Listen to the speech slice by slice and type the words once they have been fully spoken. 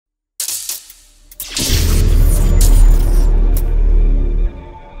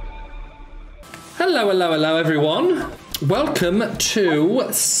Hello, hello, hello, everyone. Welcome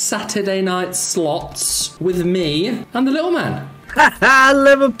to Saturday Night Slots with me and the little man.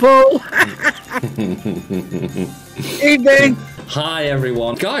 Liverpool. Evening. Hi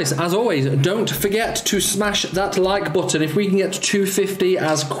everyone. Guys, as always, don't forget to smash that like button. If we can get to 250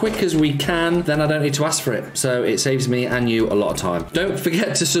 as quick as we can, then I don't need to ask for it. So it saves me and you a lot of time. Don't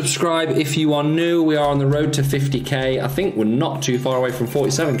forget to subscribe if you are new. We are on the road to 50k. I think we're not too far away from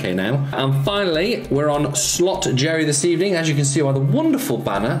 47k now. And finally, we're on Slot Jerry this evening, as you can see by the wonderful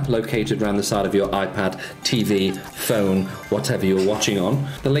banner located around the side of your iPad, TV, phone, whatever you're watching on.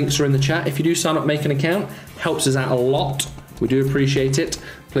 The links are in the chat. If you do sign up, make an account, helps us out a lot. We do appreciate it.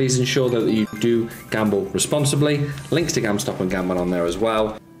 Please ensure that you do gamble responsibly. Links to GamStop and Gambling on there as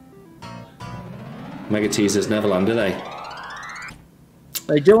well. Mega Teasers never land, do they?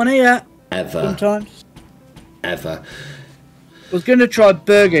 They doing here. Ever. Sometimes. Ever. I was going to try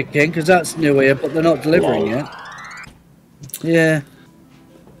Burger King because that's new here, but they're not delivering yet. Yeah.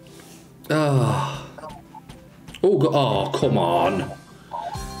 Oh. Oh, come on.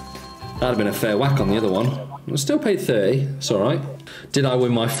 That'd have been a fair whack on the other one. I still paid 30. It's all right. Did I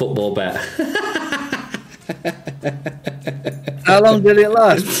win my football bet? How long did it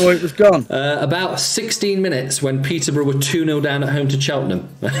last before it was gone? About 16 minutes when Peterborough were 2-0 down at home to Cheltenham.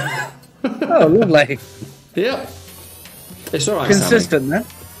 Oh, lovely. Yep. It's all right, consistent, Sammy. Then.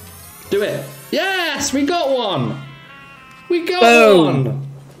 Do it. Yes, we got one. We got one.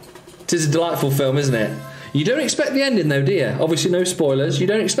 It is a delightful film, isn't it? You don't expect the ending, though, do you? Obviously, no spoilers. You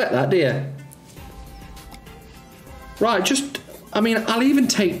don't expect that, do you? Right, I'll even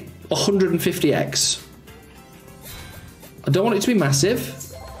take 150x. I don't want it to be massive.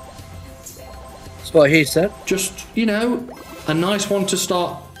 That's what he said. Just, you know, a nice one to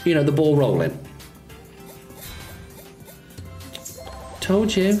start, you know, the ball rolling.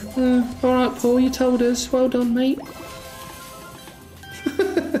 Told you. All right, Paul, you told us. Well done, mate.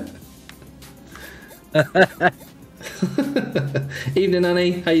 Evening,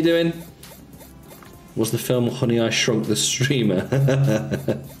 Annie. How you doing? Was the film Honey, I Shrunk the Streamer?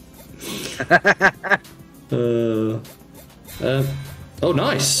 Oh,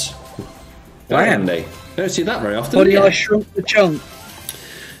 nice. Very handy. Don't see that very often. Honey, I Shrunk the Chunk.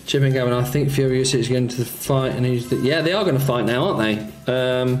 Chip and Gavin, I think Furious is going to the fight, and yeah, they are going to fight now, aren't they?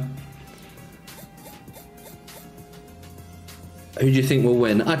 Who do you think will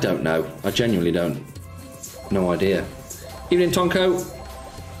win? I don't know. I genuinely don't. No idea. Evening, Tonko.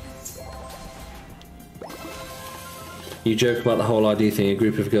 You joke about the whole ID thing. A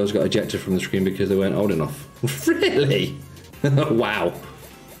group of girls got ejected from the screen because they weren't old enough. Really? Wow.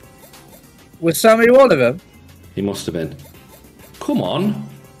 Was Sammy one of them? He must have been. Come on.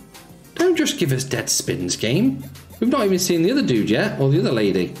 Don't just give us dead spins, game. We've not even seen the other dude yet, or the other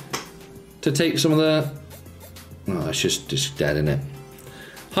lady. To take some of the... Oh, it's just dead, isn't it?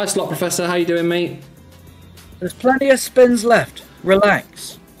 Hi, Slot Professor. How you doing, mate? There's plenty of spins left.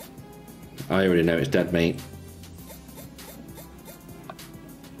 Relax. I already know it's dead, mate.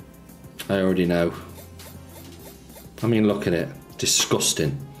 I already know. I mean, look at it.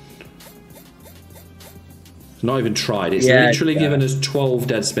 Disgusting. It's not even tried. It's literally given us 12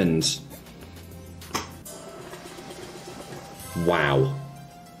 dead spins. Wow.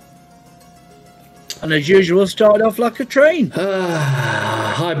 And as usual, started off like a train.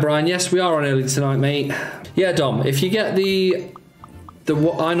 Hi, Brian. Yes, we are on early tonight, mate. Yeah, Dom, if you get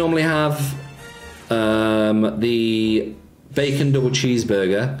what I normally have, the bacon double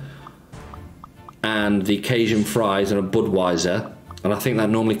cheeseburger and the Cajun fries and a Budweiser, and I think that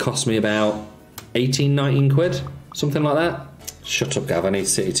normally costs me about 18, 19 quid, something like that. Shut up, Gav, I need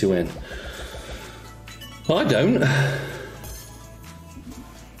City to win. I don't.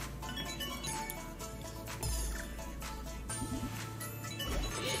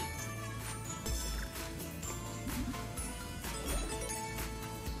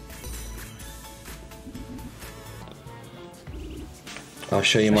 I'll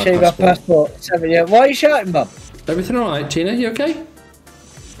show you my passport. Yeah. Why are you shouting, Mum? Everything alright, Tina? You okay?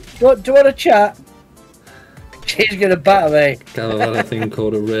 Do you want to chat? She's going to batter me. I've had a thing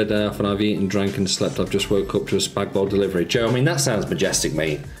called a red half and I've eaten, drank and slept. I've just woke up to a spag bowl delivery. Joe, I mean, that sounds majestic,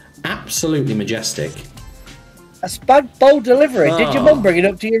 mate. Absolutely majestic. A spag bowl delivery? Oh. Did your mum bring it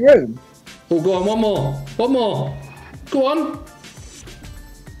up to your room? Oh, go on, one more. One more. Go on.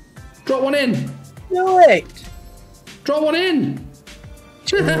 Drop one in. Do it. Drop one in.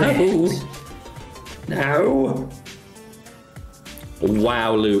 No. No.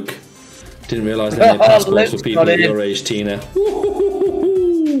 Wow, Luke. Didn't realise they made passports for people at your age, Tina.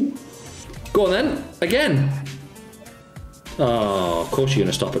 Go on then. Again. Oh, of course you're going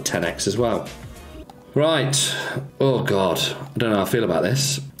to stop at 10x as well. Right. Oh, God. I don't know how I feel about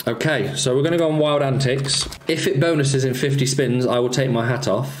this. Okay, so we're going to go on Wild Antics. If it bonuses in 50 spins, I will take my hat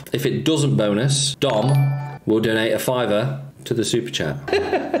off. If it doesn't bonus, Dom will donate a £5 to the super chat.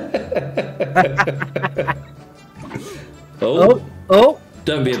 Oh.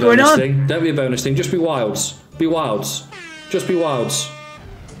 Don't be a bonus thing. Don't be a bonus thing. Just be wilds. Be wilds. Just be wilds.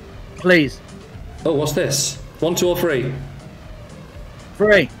 Please. Oh, what's this? 1, 2, or 3?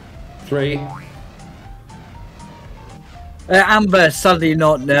 3. 3. Amber, sadly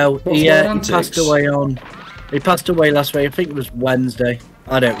not. No, he Antics? passed away on. He passed away last week. I think it was Wednesday.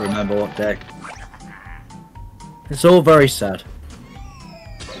 I don't remember what day. It's all very sad.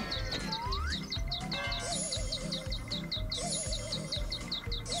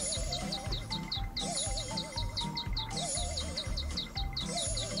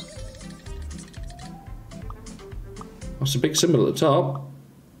 That's a big symbol at the top.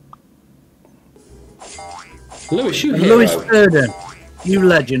 Lewis, you hero. Lewis Burden, you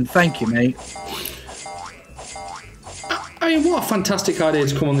legend. Thank you, mate. I mean, what a fantastic idea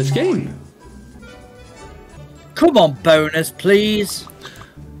to come on this game. Come on, bonus, please.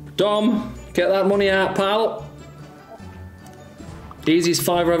 Dom, get that money out, pal. Easiest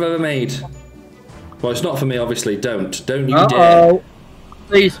 £5 I've ever made. Well, it's not for me, obviously. Don't you dare.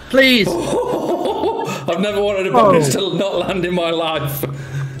 Please, please. I've never wanted a bonus to not land in my life.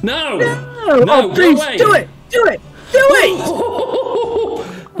 No, please, go away. Do it.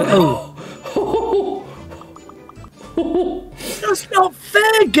 That's not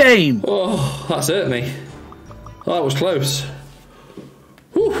fair game. Oh, that's hurt me. Oh, that was close.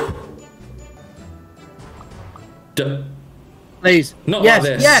 Whew. Please. Not like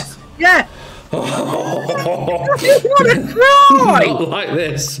this. Yes. I want to cry. Not like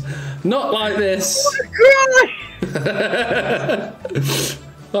this. Not like this. I want to cry.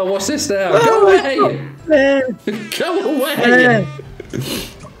 Oh, what's this now? Go away. Go away.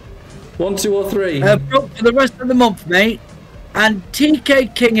 1, 2, or 3. For the rest of the month, mate. And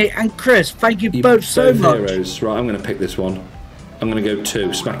TK, Kingy, and Chris, thank you both so much. Heroes. Right, I'm going to pick this one. I'm going to go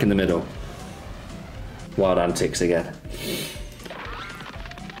 2, smack in the middle. Wild Antics again.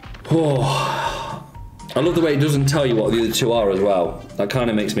 Oh, I love the way it doesn't tell you what the other 2 are as well. That kind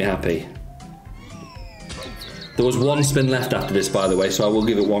of makes me happy. There was 1 spin left after this, by the way, so I will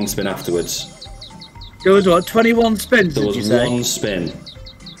give it 1 spin afterwards. There was what, 21 spins? There was 1 spin.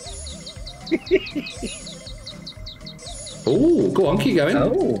 Oh, go on, keep going.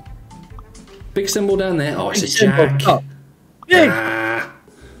 Oh. Big symbol down there. Oh, it's a jack.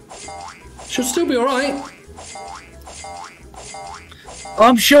 Should still be alright.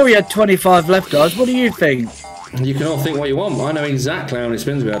 I'm sure he had 25 left, guys. What do you think? You can all think what you want. I know exactly how many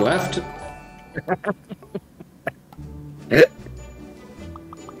spins we had left.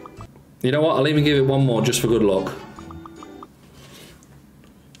 You know what? I'll even give it 1 more just for good luck.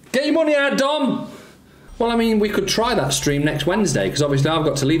 Get your money out, Dom! Well, I mean, we could try that stream next Wednesday, because obviously I've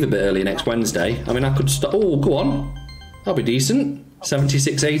got to leave a bit early next Wednesday. I mean, I could start... Oh, go on. That'll be decent.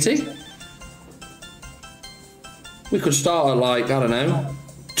 76.80. We could start at, like, I don't know,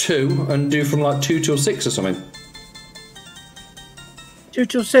 2 and do from, like, 2 till 6 or something. 2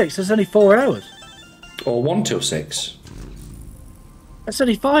 till 6? That's only 4 hours. Or 1 till 6. That's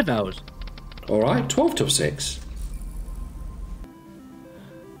only 5 hours. Alright, 12 till 6.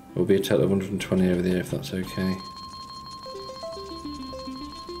 It will be a total of 120 over there, if that's okay.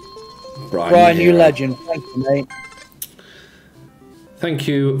 Brian, you legend. Thank you, mate. Thank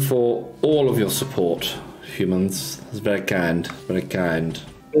you for all of your support, humans. It's very kind, very kind.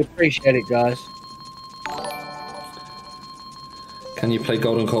 We appreciate it, guys. Can you play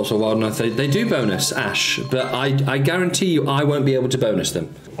Golden Corpse or Wild Knife? They do bonus, Ash, but I guarantee you I won't be able to bonus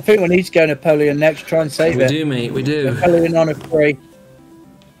them. I think we need to go Napoleon next, try and save it. We do, mate, we do. Napoleon on a 3.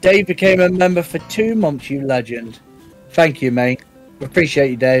 Dave became a member for 2 months, you legend. Thank you, mate. We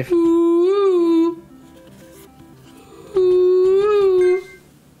appreciate you, Dave. Ooh.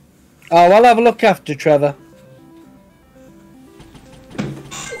 Oh, I'll have a look after, Trevor.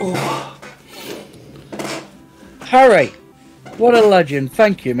 Oh. Harry, what a legend.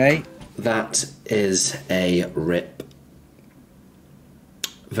 Thank you, mate. That is a rip.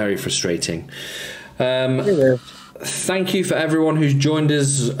 Very frustrating. Thank you for everyone who's joined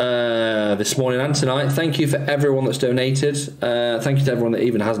us this morning and tonight. Thank you for everyone that's donated. Thank you to everyone that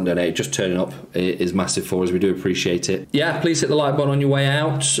even hasn't donated. Just turning up is massive for us. We do appreciate it. Yeah, please hit the like button on your way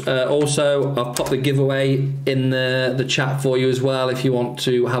out. Also, I've popped the giveaway in the chat for you as well if you want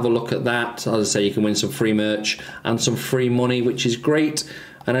to have a look at that. As I say, you can win some free merch and some free money, which is great.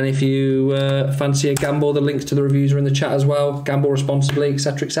 And then if you fancy a gamble, the links to the reviews are in the chat as well. Gamble responsibly,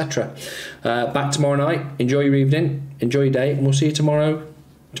 etc., etc. Back tomorrow night. Enjoy your evening. Enjoy your day. And we'll see you tomorrow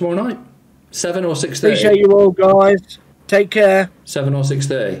night. 7 or 6:30? Appreciate you all, guys. Take care. 7 or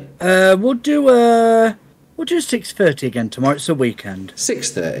 6:30? We'll do 6:30 again tomorrow. It's a weekend.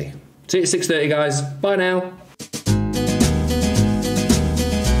 6:30. See you at 6:30, guys. Bye now.